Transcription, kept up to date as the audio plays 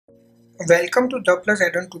Welcome to the Plus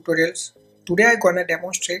add-on tutorials. Today I'm gonna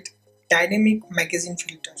demonstrate dynamic magazine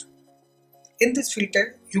filter. In this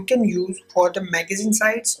filter you can use for the magazine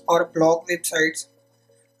sites or blog websites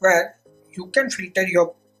where you can filter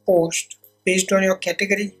your post based on your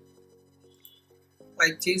category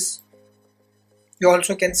like this. You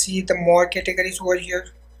also can see the more categories over here.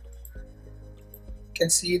 You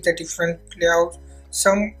can see the different layouts.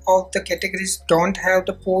 Some of the categories don't have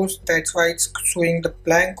the post, that's why it's showing the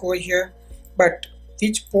blank over here. But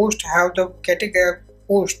which post have the category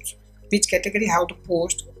posts, which category have the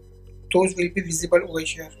post, those will be visible over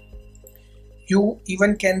here. You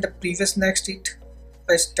even can the previous next it.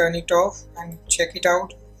 Let's turn it off and check it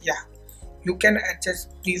out. Yeah, you can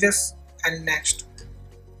adjust previous and next.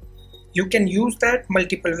 You can use that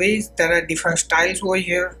multiple ways. There are different styles over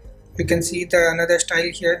here. You can see the another style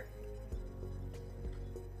here.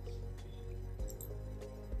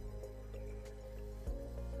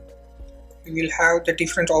 You will have the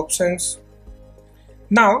different options.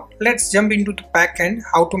 Now let's jump into the backend,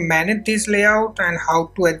 how to manage this layout and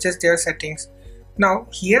how to adjust their settings. Now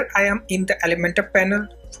here I am in the Elementor panel.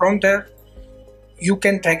 From there you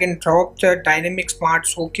can drag and drop the dynamic smart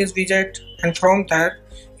showcase widget, and from there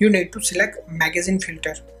you need to select magazine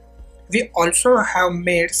filter. We also have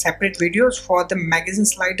made separate videos for the magazine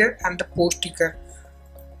slider and the post sticker.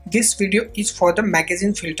 This video is for the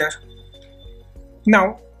magazine filter.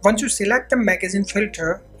 Now once you select the magazine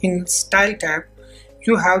filter in style tab,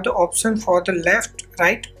 you have the option for the left,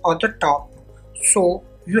 right or the top. So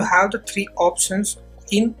you have the three options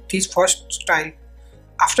in this first style.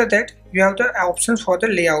 After that you have the options for the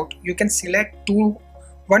layout. You can select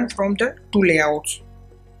one from the two layouts,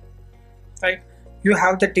 right? You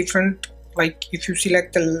have the different, like if you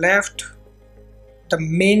select the left, the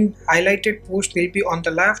main highlighted post will be on the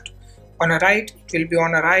left, on a right it will be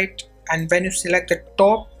on a right, and when you select the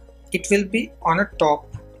top it will be on a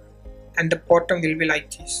top, and the bottom will be like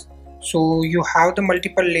this. So you have the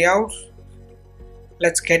multiple layouts.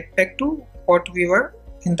 Let's get back to what we were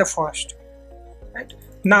in the first. Right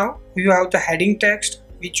now you have the heading text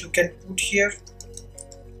which you can put here.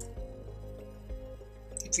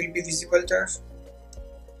 It will be visible there.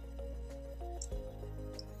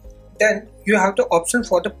 Then you have the option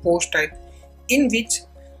for the post type, in which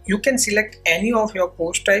you can select any of your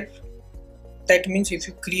post types. That means if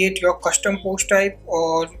you create your custom post type,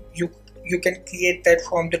 or you can create that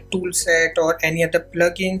from the tool set or any other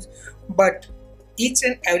plugins, but each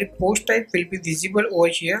and every post type will be visible over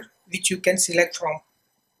here, which you can select from.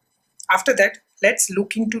 After that let's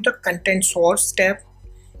look into the content source tab,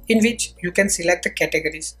 in which you can select the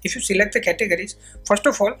categories. If you select the categories, first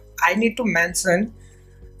of all I need to mention,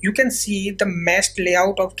 you can see the meshed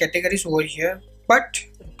layout of categories over here, but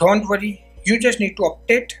don't worry, you just need to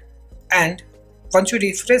update, and once you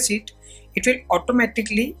refresh it, it will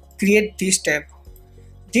automatically create this tab.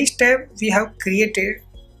 This tab we have created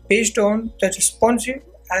based on the responsive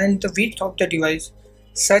and the width of the device,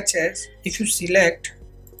 such as if you select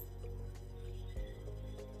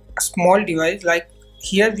a small device, like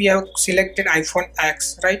here we have selected iPhone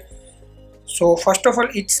X, right? So first of all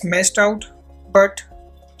it's messed out, but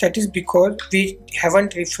that is because we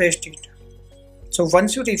haven't refreshed it. So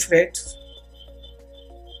once you refresh,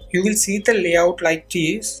 you will see the layout like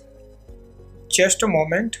this. Just a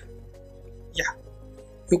moment. Yeah,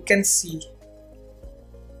 you can see,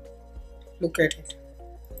 look at it.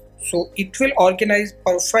 So it will organize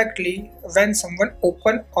perfectly when someone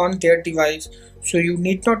open on their device. So you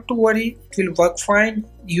need not to worry, it will work fine.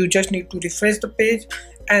 You just need to refresh the page,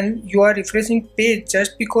 and you are refreshing page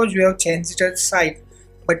just because you have changed the site,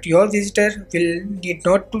 but your visitor will need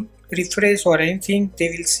not to refresh or anything. They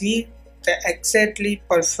will see the exactly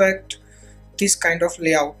perfect this kind of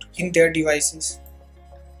layout in their devices.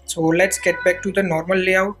 So let's get back to the normal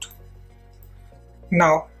layout.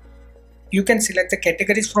 Now you can select the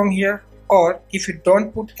categories from here, or if you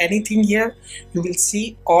don't put anything here, you will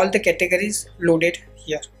see all the categories loaded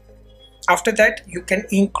here. After that you can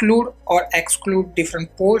include or exclude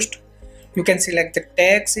different posts. You can select the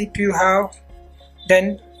tags if you have.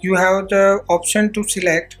 Then you have the option to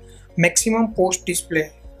select maximum post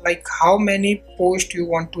display, like how many posts you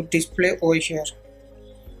want to display over here.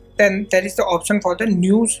 Then there is the option for the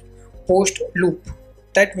news post loop.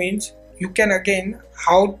 That means you can again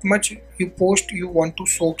how much you post you want to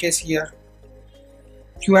showcase here.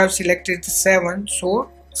 You have selected the 7,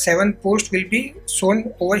 so 7 posts will be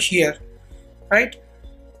shown over here, right?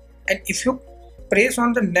 And if you press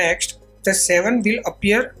on the next, the 7 will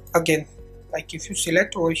appear again, like if you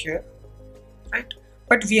select over here, right?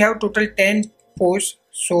 But we have total 10 posts,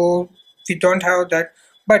 so we don't have that.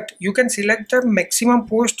 But you can select the maximum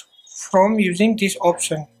post from using this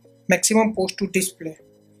option, maximum post to display,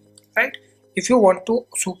 right? If you want to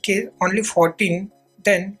showcase only 14,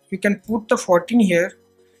 then you can put the 14 here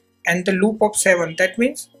and the loop of 7. That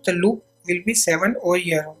means the loop will be 7 over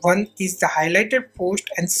here. 1 is the highlighted post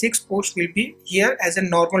and 6 posts will be here as a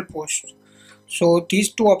normal post. So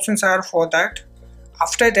these two options are for that.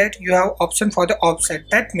 After that, you have option for the offset.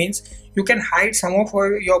 That means you can hide some of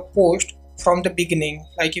your post from the beginning.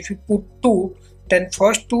 Like if you put 2, then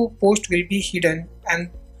first 2 posts will be hidden, and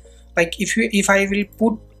like if I will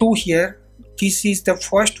put 2 here, this is the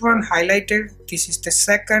first one highlighted, this is the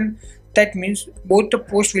second. That means both the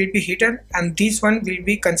posts will be hidden and this one will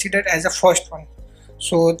be considered as the first one.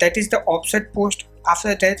 So that is the offset post.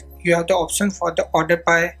 After that, you have the option for the order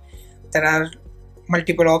by. There are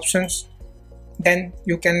multiple options. Then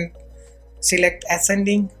you can select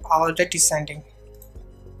ascending or the descending.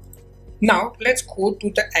 Now let's go to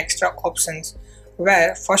the extra options,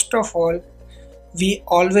 where first of all we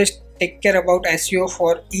always take care about SEO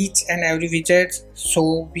for each and every widget.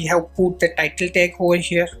 So we have put the title tag over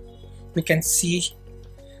here, you can see.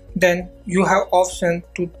 Then you have option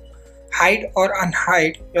to hide or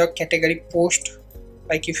unhide your category post.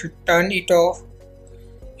 Like if you turn it off,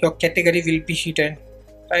 your category will be hidden,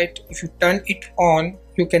 right? If you turn it on,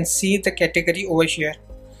 you can see the category over here.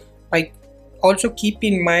 Like also keep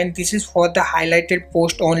in mind, this is for the highlighted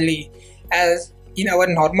post only, as in our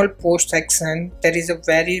normal post section there is a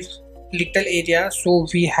very little area, so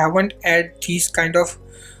we haven't add these kind of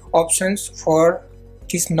options for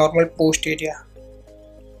this normal post area.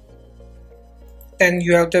 Then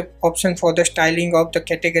you have the option for the styling of the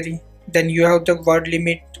category. Then you have the word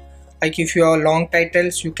limit. Like if you have long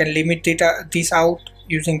titles, you can limit this out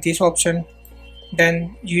using this option.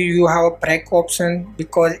 Then you have a break option,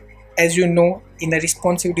 because as you know, in a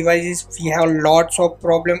responsive devices we have lots of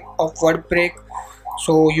problem of word break.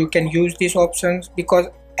 So you can use these options, because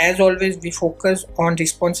as always we focus on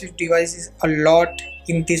responsive devices a lot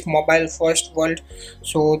in this mobile first world.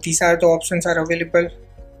 So these are the options are available.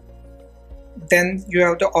 Then you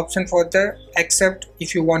have the option for the accept.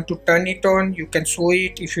 If you want to turn it on, you can show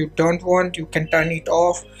it. If you don't want, you can turn it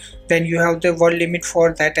off. Then you have the word limit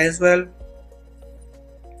for that as well.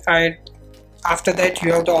 And after that,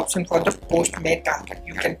 you have the option for the post meta.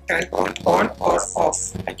 You can turn it on or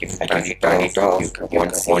off. Like if you turn it off, you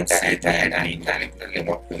won't see that,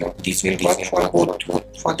 and this will work for both,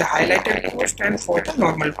 for the highlighted post and for the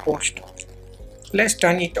normal post. Let's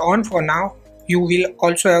turn it on for now. You will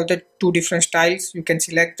also have the 2 different styles. You can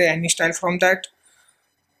select any style from that.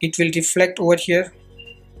 It will reflect over here.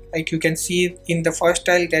 Like you can see in the first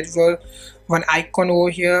style, there was one icon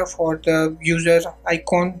over here for the user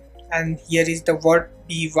icon, and here is the word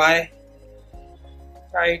by,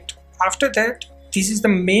 right? After that, this is the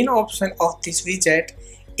main option of this widget,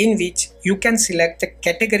 in which you can select the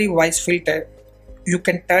category wise filter. You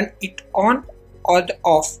can turn it on or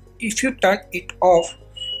off. If you turn it off,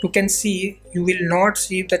 you can see you will not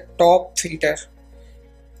see the top filter.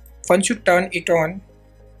 Once you turn it on,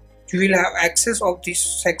 you will have access of this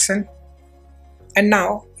section, and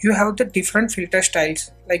now you have the different filter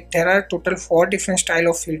styles. Like there are total 4 different style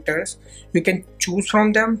of filters. You can choose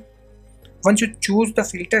from them. Once you choose the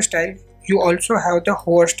filter style, you also have the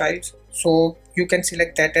hover styles, so you can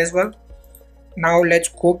select that as well. Now let's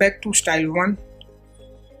go back to style 1.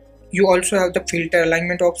 You also have the filter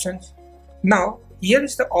alignment options. Now here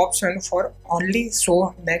is the option for only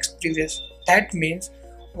show next previous. That means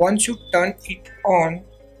once you turn it on,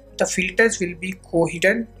 the filters will be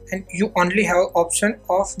co-hidden and you only have option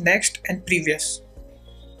of next and previous.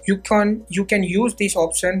 You can use this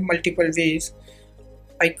option multiple ways.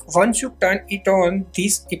 Like once you turn it on,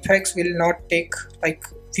 these effects will not take, like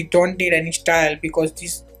we don't need any style because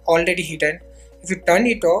this already hidden. If you turn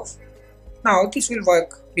it off, now this will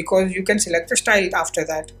work because you can select the style after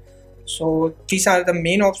that. So these are the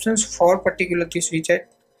main options for particular this widget.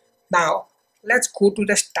 Now let's go to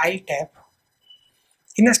the style tab.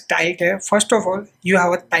 In a style tab, first of all, you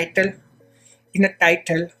have a title. In a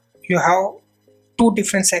title, you have 2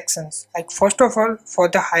 different sections. Like first of all, for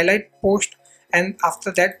the highlight post, and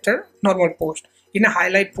after that the normal post. In a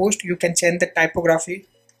highlight post, you can change the typography.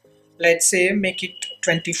 Let's say make it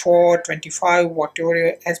 24, 25,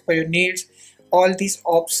 whatever as per your needs. All these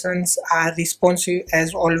options are responsive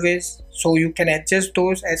as always, so you can adjust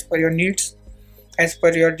those as per your needs, as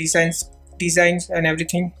per your designs and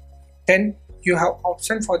everything. Then you have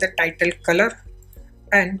option for the title color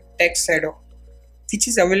and text shadow, which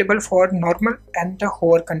is available for normal and the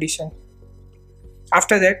hover condition.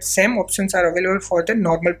 After that, same options are available for the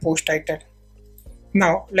normal post title.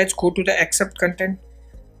 Now let's go to the accept content.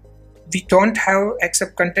 We don't have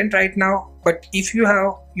accept content right now, but if you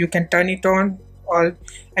have, you can turn it on all,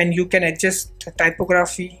 and you can adjust the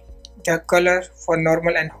typography, the color for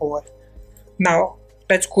normal and hover. Now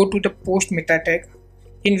let's go to the post meta tag,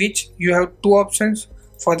 in which you have two options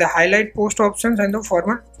for the highlight post options and the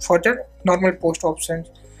format for the normal post options.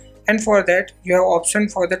 And for that you have option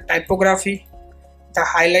for the typography, the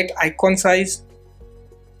highlight icon size,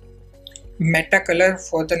 meta color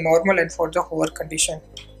for the normal and for the hover condition.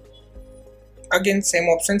 Again, same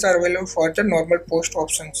options are available for the normal post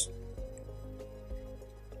options.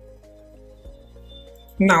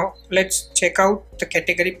 Now let's check out the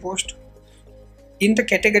category post. In the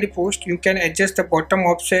category post you can adjust the bottom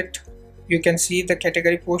offset. You can see the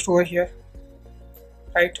category post over here,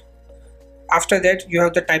 right? After that you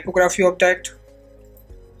have the typography of that,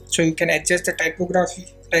 so you can adjust the typography.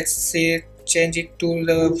 Let's say change it to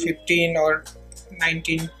the 15 or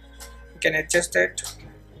 19. You can adjust that.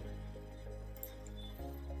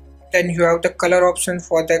 Then you have the color option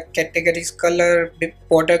for the categories color,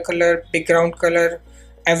 border color, background color,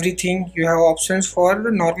 everything. You have options for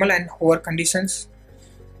the normal and hover conditions,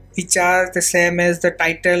 which are the same as the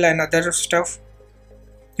title and other stuff.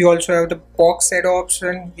 You also have the box shadow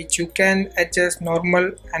option, which you can adjust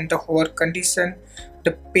normal and the hover condition.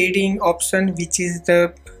 The padding option, which is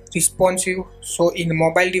the responsive, so in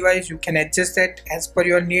mobile device you can adjust that as per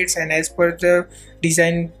your needs and as per the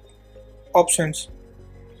design options.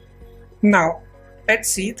 Now let's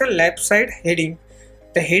see the left side heading.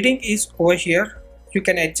 The heading is over here. You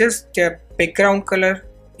can adjust the background color,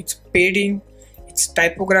 its padding, its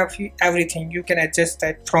typography, everything. You can adjust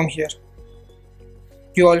that from here.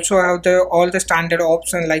 You also have all the standard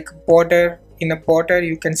options like border. In a border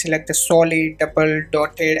you can select the solid, double,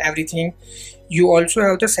 dotted, everything. You also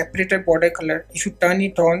have the separated border color. If you turn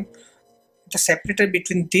it on, the separator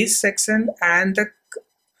between this section and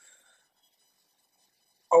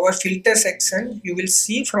our filter section, you will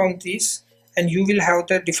see from this, and you will have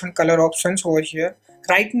the different color options over here.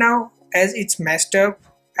 Right now, as it's messed up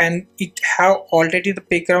and it have already the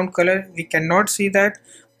background color, we cannot see that,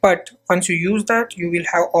 but once you use that you will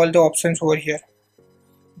have all the options over here.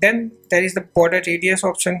 Then there is the border radius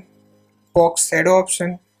option, box shadow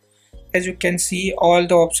option. As you can see, all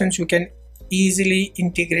the options you can easily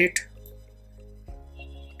integrate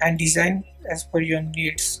and design as per your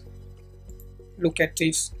needs. Look at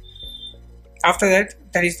this. After that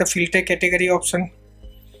there is the filter category option.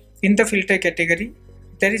 In the filter category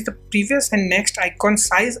there is the previous and next icon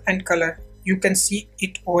size and color. You can see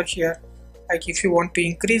it over here. Like if you want to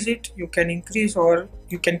increase it, you can increase, or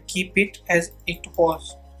you can keep it as it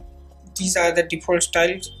was. These are the default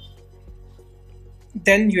styles.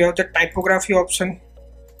 Then you have the typography option.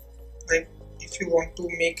 Like if you want to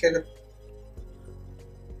make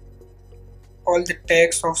all the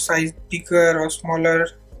text of size bigger or smaller,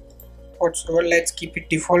 whatsoever, let's keep it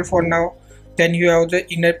default for now. Then you have the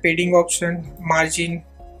inner padding option, margin,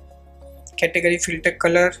 category filter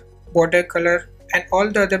color, border color, and all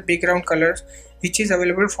the other background colors, which is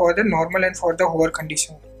available for the normal and for the hover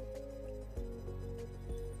condition.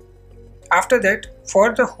 After that,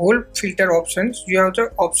 for the whole filter options, you have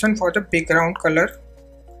the option for the background color,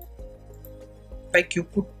 like you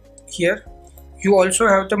put here. You also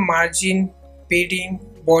have the margin, padding,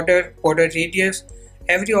 border radius,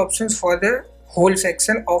 every options for the whole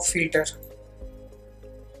section of filter.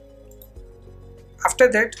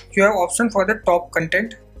 After that you have option for the top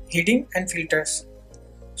content, heading and filters.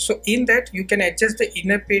 So in that you can adjust the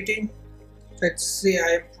inner padding. Let's say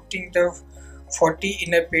I am putting the 40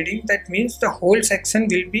 inner padding. That means the whole section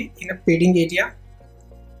will be in a padding area.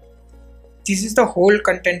 This is the whole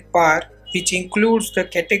content bar, which includes the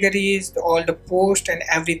categories, all the post and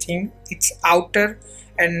everything. It's outer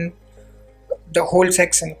and the whole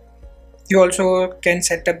section. You also can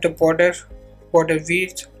set up the border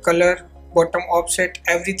width, color, bottom offset,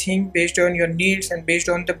 everything based on your needs and based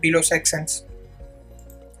on the below sections.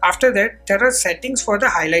 After that there are settings for the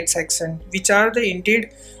highlight section, which are the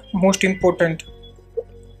indeed most important.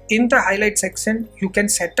 In the highlight section you can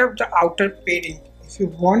set up the outer padding if you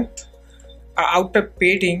want outer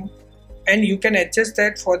padding, and you can adjust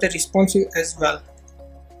that for the responsive as well.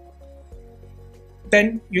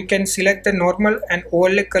 Then you can select the normal and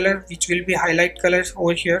overlay color, which will be highlight colors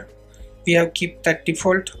over here. We have keep that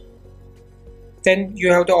default. Then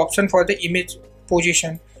you have the option for the image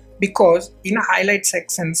position, because in a highlight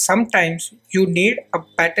section sometimes you need a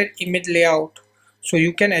better image layout, so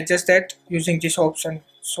you can adjust that using this option.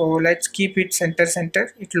 So let's keep it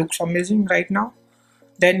center. It looks amazing right now.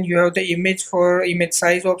 Then you have the image for image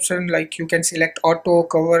size option, like you can select auto,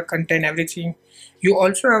 cover, content, everything. You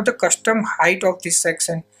also have the custom height of this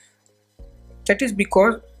section. That is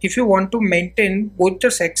because if you want to maintain both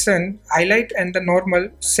the section highlight and the normal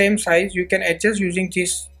same size, you can adjust using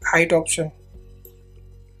this height option.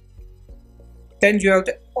 Then you have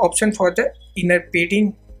the option for the inner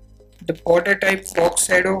padding, the border type, box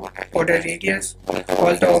shadow, border radius.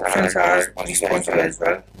 All the options are responsive as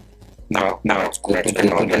well. Now let's go to the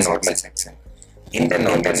normal section. In the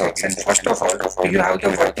normal section, First of all, you have the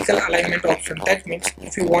vertical alignment option. That means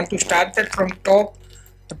if you want to start that from top,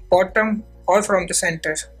 the bottom, or from the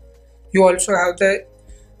center. You also have the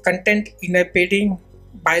content inner padding.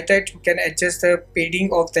 By that you can adjust the padding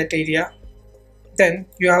of that area. Then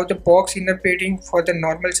you have the box inner padding for the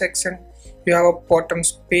normal section. You have a bottom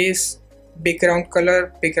space, background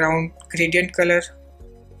color, background gradient color.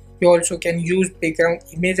 You also can use background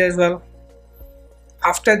image as well.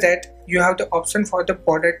 After that you have the option for the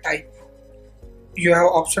border type. You have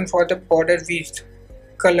option for the border width,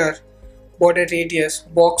 color, border radius,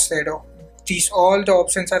 box shadow. These all the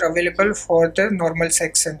options are available for the normal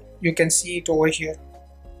section. You can see it over here.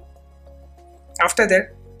 After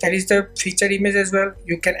that, there is the feature image as well.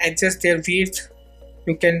 You can adjust their width.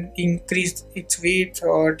 You can increase its width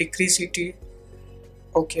or decrease it.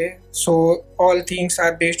 Okay, so all things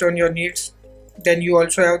are based on your needs. Then you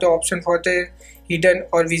also have the option for the hidden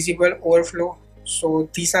or visible overflow. So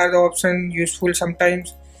these are the options useful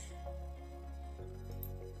sometimes,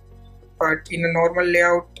 but in a normal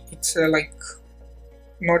layout it's like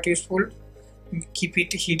not useful. Keep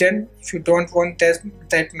it hidden if you don't want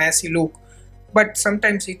that messy look, but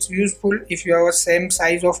sometimes it's useful if you have a same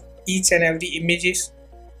size of each and every images.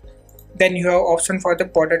 Then you have option for the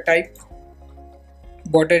border type,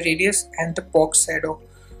 border radius, and the box shadow.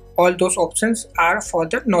 All those options are for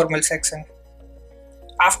the normal section.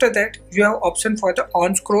 After that you have option for the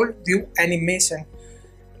on scroll view animation.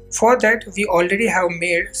 For that we already have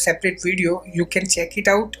made separate video. You can check it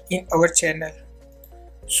out in our channel.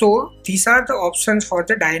 So these are the options for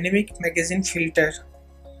the dynamic magazine filter.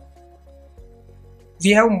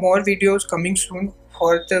 We have more videos coming soon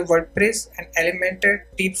for the WordPress and Elementor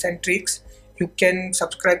tips and tricks. You can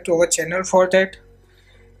subscribe to our channel for that.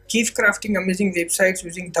 Keep crafting amazing websites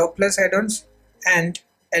using the Plus add-ons and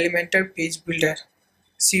Elementor page builder.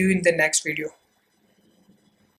 See you in the next video.